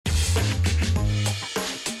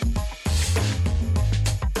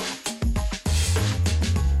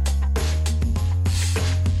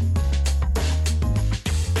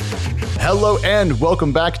Hello and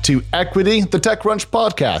welcome back to Equity, the TechCrunch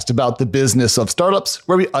podcast about the business of startups,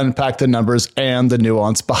 where we unpack the numbers and the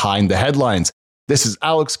nuance behind the headlines. This is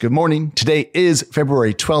Alex. Good morning. Today is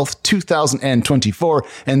February 12th, 2024,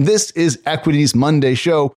 and this is Equity's Monday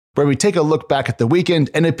show, where we take a look back at the weekend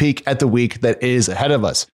and a peek at the week that is ahead of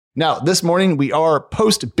us. Now, this morning, we are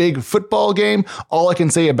post-big football game. All I can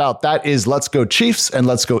say about that is let's go Chiefs and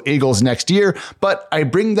let's go Eagles next year. But I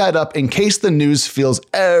bring that up in case the news feels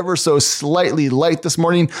ever so slightly light this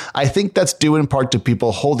morning. I think that's due in part to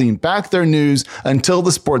people holding back their news until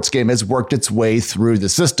the sports game has worked its way through the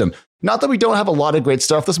system. Not that we don't have a lot of great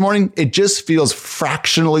stuff this morning, it just feels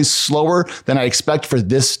fractionally slower than I expect for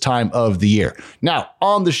this time of the year. Now,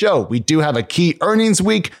 on the show, we do have a key earnings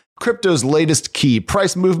week, crypto's latest key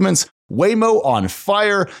price movements, Waymo on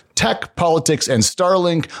fire, tech, politics, and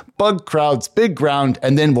Starlink, Bugcrowd's big ground,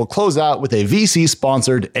 and then we'll close out with a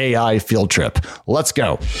VC-sponsored AI field trip. Let's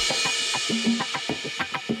go.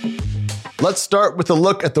 Let's start with a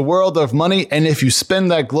look at the world of money, and if you spin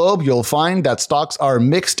that globe, you'll find that stocks are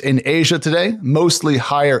mixed in Asia today, mostly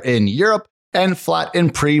higher in Europe, and flat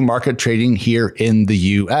in pre-market trading here in the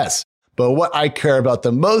US. But what I care about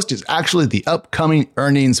the most is actually the upcoming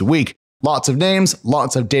earnings week. Lots of names,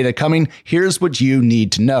 lots of data coming. Here's what you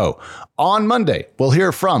need to know. On Monday, we'll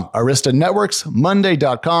hear from Arista Networks,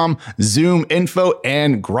 Monday.com, Zoom Info,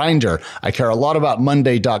 and Grindr. I care a lot about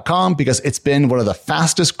Monday.com because it's been one of the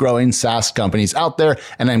fastest growing SaaS companies out there,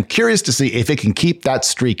 and I'm curious to see if it can keep that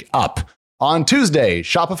streak up. On Tuesday,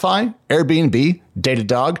 Shopify, Airbnb,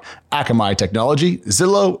 Datadog, Akamai Technology,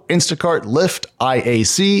 Zillow, Instacart, Lyft,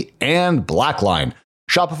 IAC, and Blackline.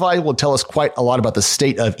 Shopify will tell us quite a lot about the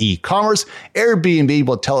state of e-commerce. Airbnb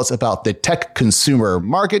will tell us about the tech consumer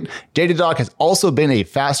market. Datadog has also been a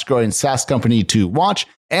fast-growing SaaS company to watch,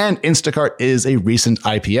 and Instacart is a recent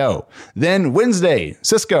IPO. Then Wednesday,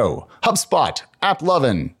 Cisco, HubSpot,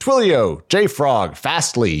 AppLovin, Twilio, JFrog,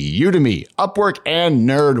 Fastly, Udemy, Upwork, and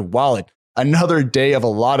NerdWallet. Another day of a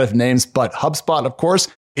lot of names, but HubSpot, of course,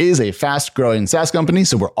 is a fast-growing SaaS company,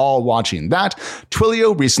 so we're all watching that.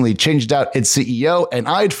 Twilio recently changed out its CEO, and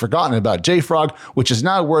I'd forgotten about JFrog, which is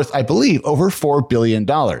now worth, I believe, over $4 billion.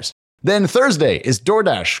 Then Thursday is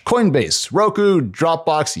DoorDash, Coinbase, Roku,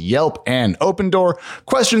 Dropbox, Yelp, and Opendoor.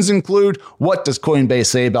 Questions include, what does Coinbase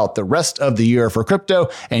say about the rest of the year for crypto,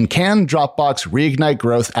 and can Dropbox reignite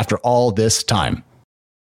growth after all this time?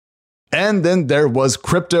 And then there was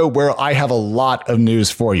crypto, where I have a lot of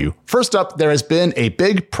news for you. First up, there has been a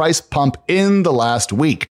big price pump in the last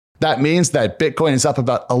week. That means that Bitcoin is up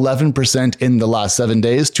about 11% in the last 7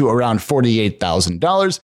 days to around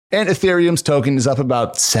 $48,000, and Ethereum's token is up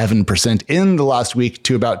about 7% in the last week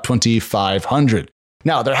to about $2,500.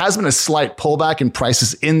 Now, there has been a slight pullback in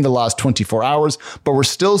prices in the last 24 hours, but we're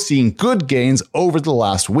still seeing good gains over the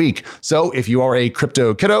last week. So if you are a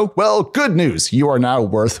crypto kiddo, well, good news, you are now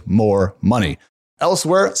worth more money.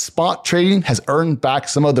 Elsewhere, spot trading has earned back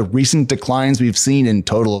some of the recent declines we've seen in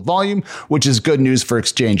total volume, which is good news for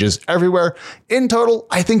exchanges everywhere. In total,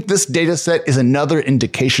 I think this data set is another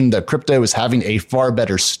indication that crypto is having a far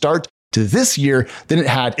better start to this year than it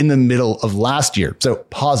had in the middle of last year. So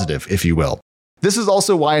positive, if you will. This is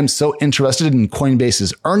also why I'm so interested in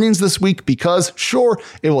Coinbase's earnings this week, because sure,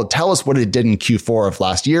 it will tell us what it did in Q4 of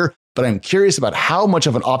last year, but I'm curious about how much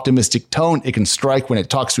of an optimistic tone it can strike when it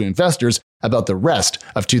talks to investors about the rest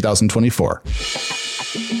of 2024.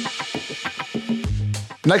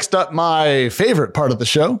 Next up, my favorite part of the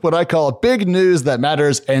show, what I call big news that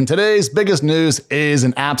matters, and today's biggest news is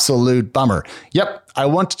an absolute bummer. Yep, I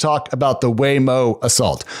want to talk about the Waymo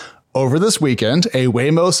assault. Over this weekend, a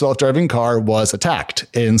Waymo self-driving car was attacked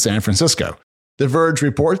in San Francisco. The Verge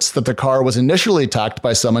reports that the car was initially attacked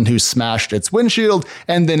by someone who smashed its windshield,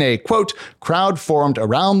 and then a, quote, crowd formed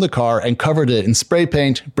around the car and covered it in spray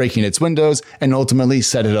paint, breaking its windows, and ultimately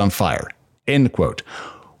set it on fire, end quote.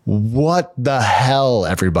 What the hell,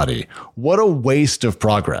 everybody? What a waste of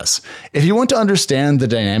progress. If you want to understand the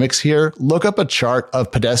dynamics here, look up a chart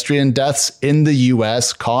of pedestrian deaths in the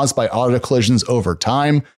US caused by auto collisions over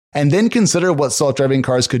time, and then consider what self-driving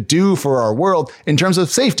cars could do for our world in terms of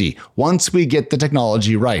safety once we get the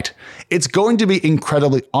technology right. It's going to be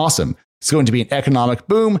incredibly awesome. It's going to be an economic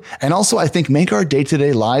boom, and also I think make our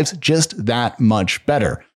day-to-day lives just that much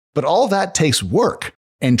better. But all that takes work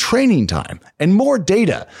and training time and more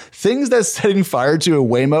data, things that setting fire to a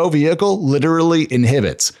Waymo vehicle literally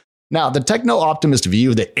inhibits. Now, the techno-optimist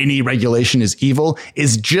view that any regulation is evil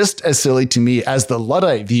is just as silly to me as the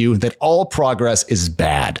Luddite view that all progress is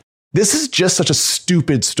bad. This is just such a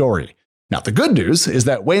stupid story. Now, the good news is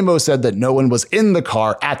that Waymo said that no one was in the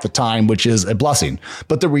car at the time, which is a blessing.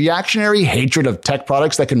 But the reactionary hatred of tech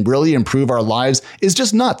products that can really improve our lives is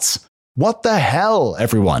just nuts. What the hell,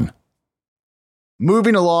 everyone?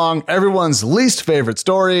 Moving along, everyone's least favorite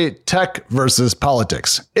story, tech versus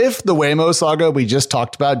politics. If the Waymo saga we just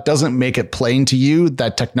talked about doesn't make it plain to you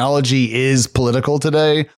that technology is political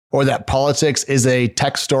today, or that politics is a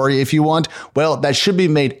tech story if you want, well, that should be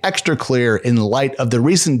made extra clear in light of the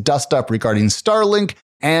recent dust-up regarding Starlink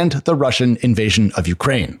and the Russian invasion of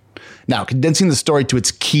Ukraine. Now, condensing the story to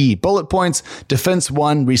its key bullet points, Defense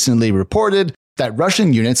One recently reported that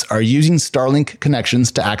Russian units are using Starlink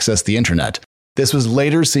connections to access the internet. This was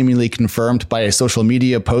later seemingly confirmed by a social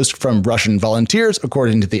media post from Russian volunteers,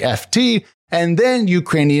 according to the FT, and then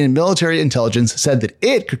Ukrainian military intelligence said that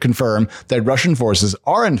it could confirm that Russian forces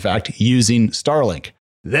are in fact using Starlink.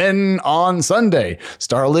 Then on Sunday,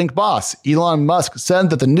 Starlink boss Elon Musk said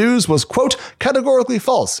that the news was, quote, categorically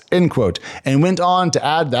false, end quote, and went on to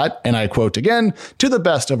add that, and I quote again, to the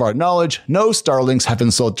best of our knowledge, no Starlinks have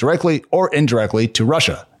been sold directly or indirectly to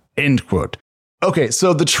Russia, end quote. Okay,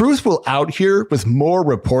 so the truth will out here with more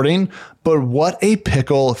reporting, but what a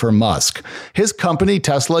pickle for Musk. His company,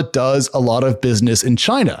 Tesla, does a lot of business in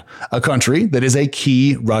China, a country that is a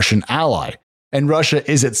key Russian ally. And Russia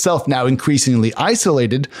is itself now increasingly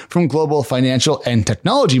isolated from global financial and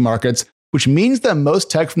technology markets, which means that most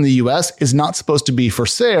tech from the US is not supposed to be for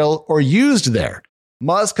sale or used there.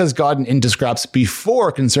 Musk has gotten into scraps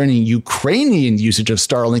before concerning Ukrainian usage of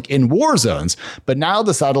Starlink in war zones, but now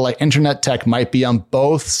the satellite internet tech might be on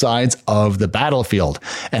both sides of the battlefield,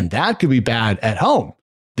 and that could be bad at home.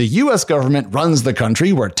 The US government runs the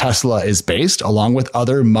country where Tesla is based, along with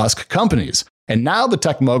other Musk companies, and now the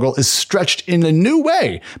tech mogul is stretched in a new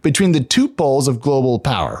way between the two poles of global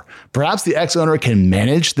power. Perhaps the ex-owner can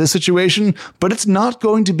manage this situation, but it's not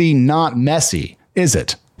going to be not messy, is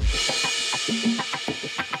it?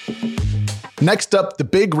 Next up, the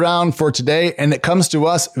big round for today, and it comes to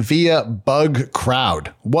us via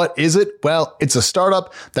Bugcrowd. What is it? Well, it's a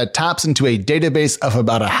startup that taps into a database of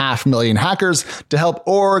about 500,000 hackers to help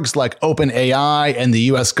orgs like OpenAI and the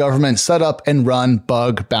US government set up and run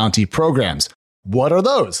bug bounty programs. What are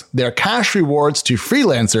those? They're cash rewards to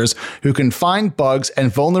freelancers who can find bugs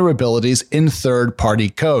and vulnerabilities in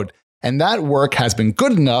third-party code. And that work has been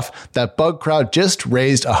good enough that Bugcrowd just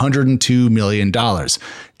raised $102 million.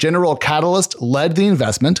 General Catalyst led the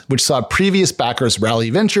investment, which saw previous backers Rally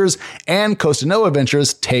Ventures and Costa Nova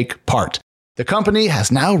Ventures take part. The company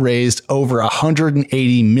has now raised over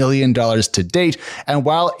 $180 million to date, and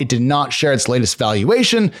while it did not share its latest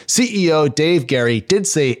valuation, CEO Dave Gary did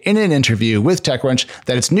say in an interview with TechCrunch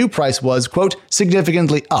that its new price was, quote,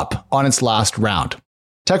 significantly up on its last round.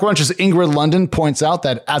 TechCrunch's Ingrid London points out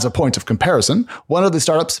that, as a point of comparison, one of the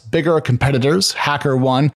startup's bigger competitors,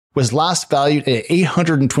 HackerOne, was last valued at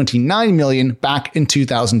 $829 million back in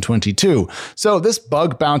 2022. So this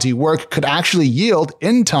bug bounty work could actually yield,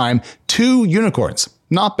 in time, 2 unicorns.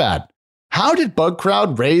 Not bad. How did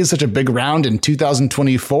Bugcrowd raise such a big round in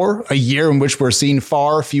 2024, a year in which we're seeing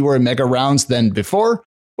far fewer mega rounds than before?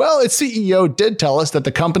 Well, its CEO did tell us that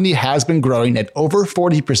the company has been growing at over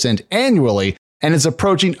 40% annually, and is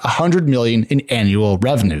approaching $100 million in annual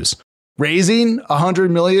revenues. Raising $100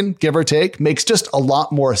 million, give or take, makes just a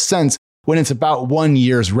lot more sense when it's about 1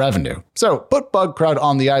 year's revenue. So put Bugcrowd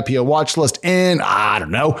on the IPO watch list in,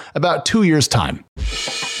 about 2 years' time.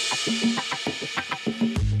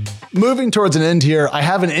 Moving towards an end here, I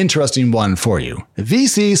have an interesting one for you.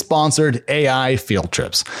 VC-sponsored AI field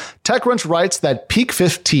trips. TechCrunch writes that Peak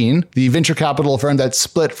 15, the venture capital firm that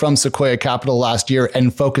split from Sequoia Capital last year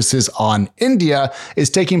and focuses on India, is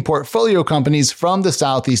taking portfolio companies from the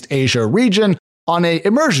Southeast Asia region on an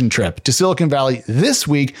immersion trip to Silicon Valley this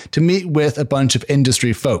week to meet with a bunch of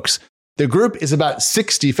industry folks. The group is about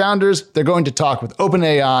 60 founders. They're going to talk with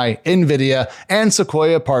OpenAI, NVIDIA, and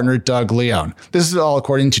Sequoia partner Doug Leone. This is all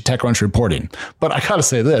according to TechCrunch reporting. But I gotta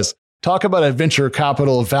say this, talk about a venture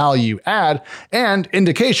capital value add and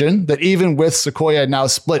indication that even with Sequoia now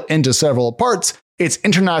split into several parts, its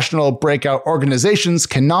international breakout organizations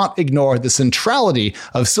cannot ignore the centrality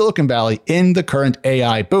of Silicon Valley in the current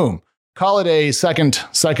AI boom. Call it a second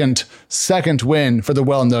win for the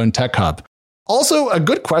well-known tech hub. Also, a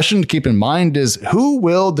good question to keep in mind is who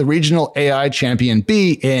will the regional AI champion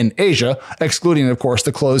be in Asia, excluding, of course,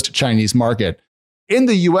 the closed Chinese market? In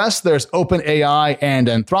the US, there's OpenAI and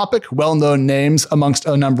Anthropic, well-known names amongst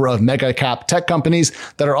a number of mega-cap tech companies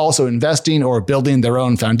that are also investing or building their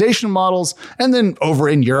own foundation models. And then over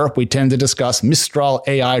in Europe, we tend to discuss Mistral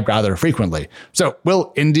AI rather frequently. So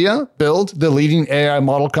will India build the leading AI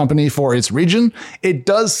model company for its region? It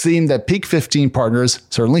does seem that Peak 15 partners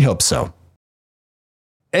certainly hope so.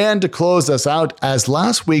 And to close us out, as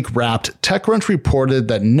last week wrapped, TechCrunch reported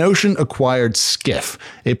that Notion acquired Skiff,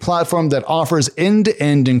 a platform that offers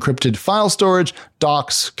end-to-end encrypted file storage,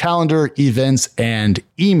 docs, calendar, events, and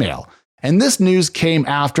email. And this news came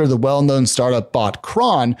after the well-known startup bought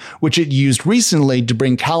Cron, which it used recently to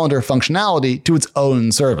bring calendar functionality to its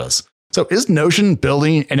own service. So is Notion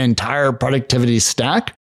building an entire productivity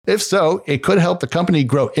stack? If so, it could help the company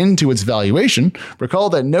grow into its valuation. Recall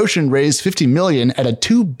that Notion raised $50 million at a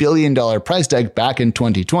 $2 billion price tag back in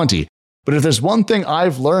 2020. But if there's one thing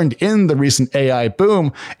I've learned in the recent AI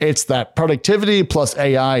boom, it's that productivity plus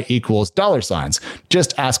AI equals dollar signs.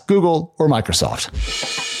 Just ask Google or Microsoft.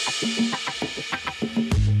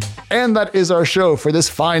 And that is our show for this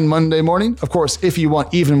fine Monday morning. Of course, if you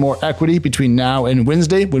want even more equity between now and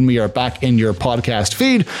Wednesday, when we are back in your podcast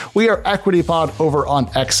feed, we are Equity Pod over on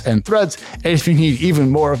X and Threads. And if you need even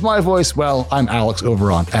more of my voice, well, I'm Alex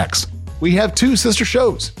over on X. We have two sister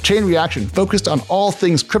shows, Chain Reaction, focused on all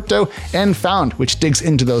things crypto, and Found, which digs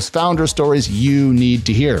into those founder stories you need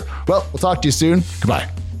to hear. Well, we'll talk to you soon. Goodbye.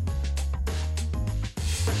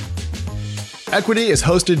 Equity is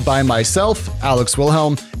hosted by myself, Alex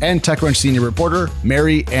Wilhelm, and TechCrunch senior reporter,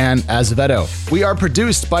 Mary Ann Azevedo. We are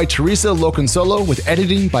produced by Teresa Loconsolo with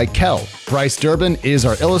editing by Kel. Bryce Durbin is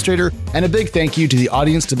our illustrator, and a big thank you to the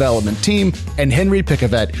audience development team and Henry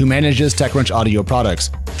Picavet, who manages TechCrunch audio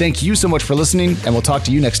products. Thank you so much for listening, and we'll talk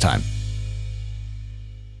to you next time.